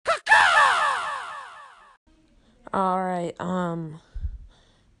Alright,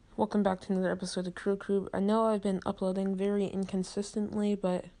 welcome back to another episode of Crew. I know I've been uploading very inconsistently,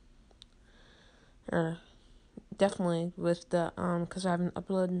 but, definitely with the, because I haven't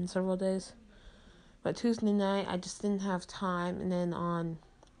uploaded in several days. But Tuesday night, I just didn't have time, and then on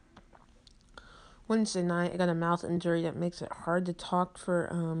Wednesday night, I got a mouth injury that makes it hard to talk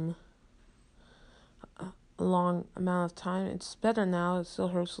for, a long amount of time. It's better now, it still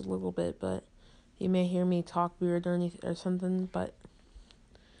hurts a little bit, but you may hear me talk weird or something, but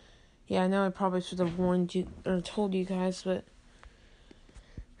yeah, I know I probably should have warned you or told you guys, but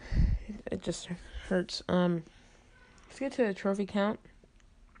it just hurts. Let's get to the trophy count.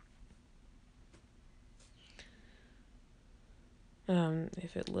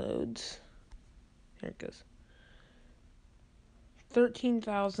 If it loads. Here it goes.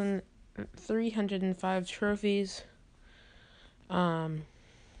 13,305 trophies.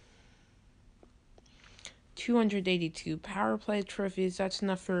 282 power play trophies. That's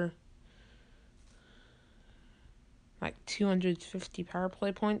enough for like 250 power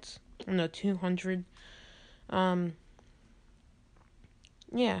play points. No, 200. Yeah,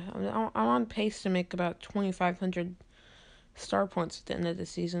 I'm on pace to make about 2,500 star points at the end of the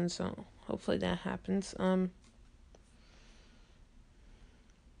season, so hopefully that happens.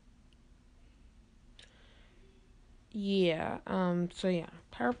 So yeah,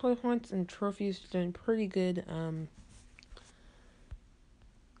 power play points and trophies doing pretty good.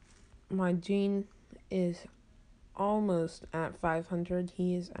 My Gene is almost at 500.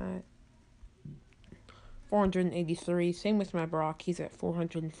 He is at 483. Same with my Brock. He's at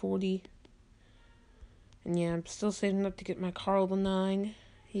 440. And yeah, I'm still saving up to get my Carl the 9.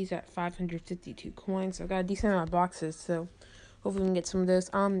 He's at 552 coins. I've got a decent amount of boxes, so hopefully we can get some of those.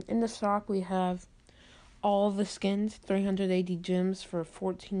 In the shop we have all the skins, 380 gems for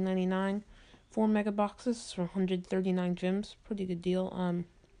 $14.99. 4 mega boxes for 139 gems. Pretty good deal.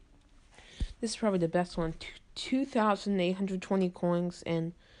 This is probably the best one. 2,820 coins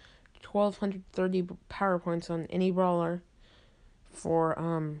and 1,230 power points on any brawler for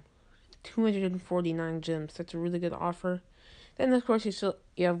 249 gems. That's a really good offer. Then of course you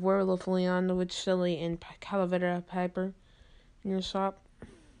have Werewolf Leon, the Witch Silly, and Calavera Piper in your shop.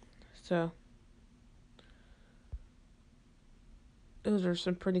 So those are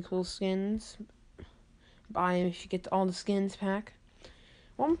some pretty cool skins. Buy them if you get all the skins pack.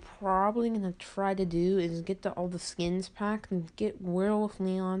 What I'm probably going to try to do is get all the skins pack and get Werewolf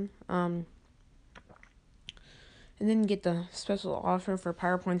Leon. And then get the special offer for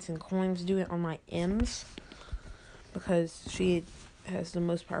power points and coins. Do it on my M's, because she has the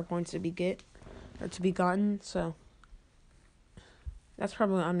most power points to be gotten. So that's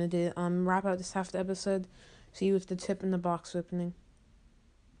probably what I'm going to do. Wrap up this half of the episode. See you with the tip in the box opening.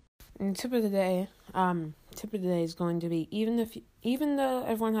 And tip of the day is going to be, even though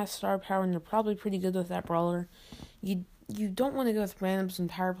everyone has star power and they're probably pretty good with that brawler, you don't want to go with randoms and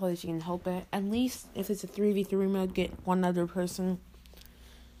power plays. You can help it. At least if it's a 3v3 mode, get one other person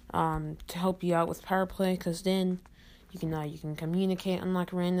to help you out with power play, because then you can communicate unlike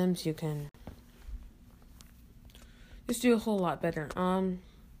randoms. You can just do a whole lot better.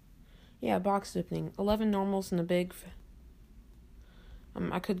 Box opening. 11 normals and a big.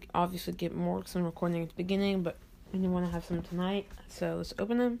 I could obviously get more because I'm recording at the beginning, but I didn't want to have some tonight, so let's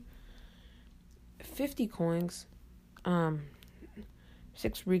open them. 50 coins,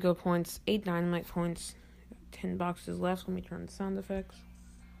 6 Rigo points, 8 Dynamite points, 10 boxes left. Let me turn the sound effects.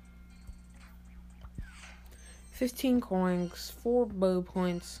 15 coins, 4 Bow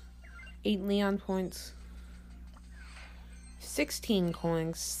points, 8 Leon points, 16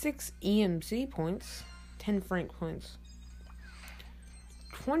 coins, 6 EMZ points, 10 Frank points.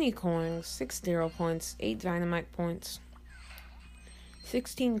 20 coins, 6 Daryl points, 8 Dynamite points,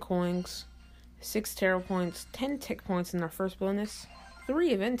 16 coins, 6 Terrell points, 10 Tick points in our first bonus,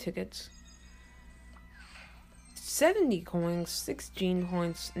 3 event tickets, 70 coins, 6 Gene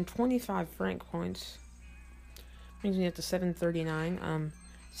points, and 25 Frank points. Brings me up to 739.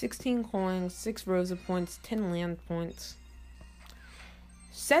 16 coins, 6 Rosa points, 10 Land points,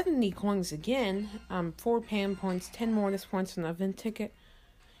 70 coins again, 4 Pam points, 10 Mortis points, and an event ticket.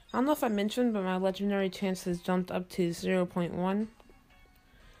 I don't know if I mentioned, but my legendary chance has jumped up to 0.1.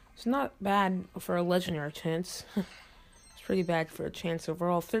 It's not bad for a legendary chance. It's pretty bad for a chance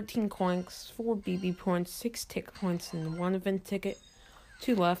overall. 13 coins, 4 BB points, 6 Tick points, and 1 event ticket.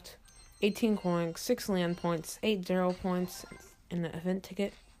 2 left. 18 coins, 6 land points, 8 Daryl points, and an event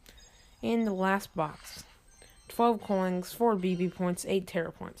ticket. And the last box. 12 coins, 4 BB points, 8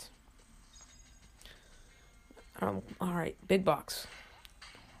 Terror points. Alright, big box.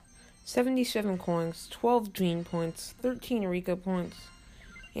 77 coins, 12 Gene points, 13 Rico points,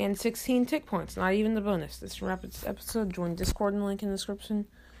 and 16 Tick points, not even the bonus. This wraps this episode. Join Discord in the link in the description.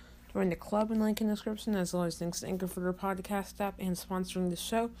 Join the club in the link in the description. As always, thanks to Anchor for their podcast app and sponsoring the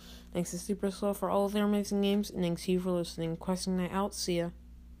show. Thanks to Super Slow for all of their amazing games, and thanks to you for listening. Questing Night out. See ya.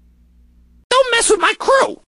 Don't mess with my crew!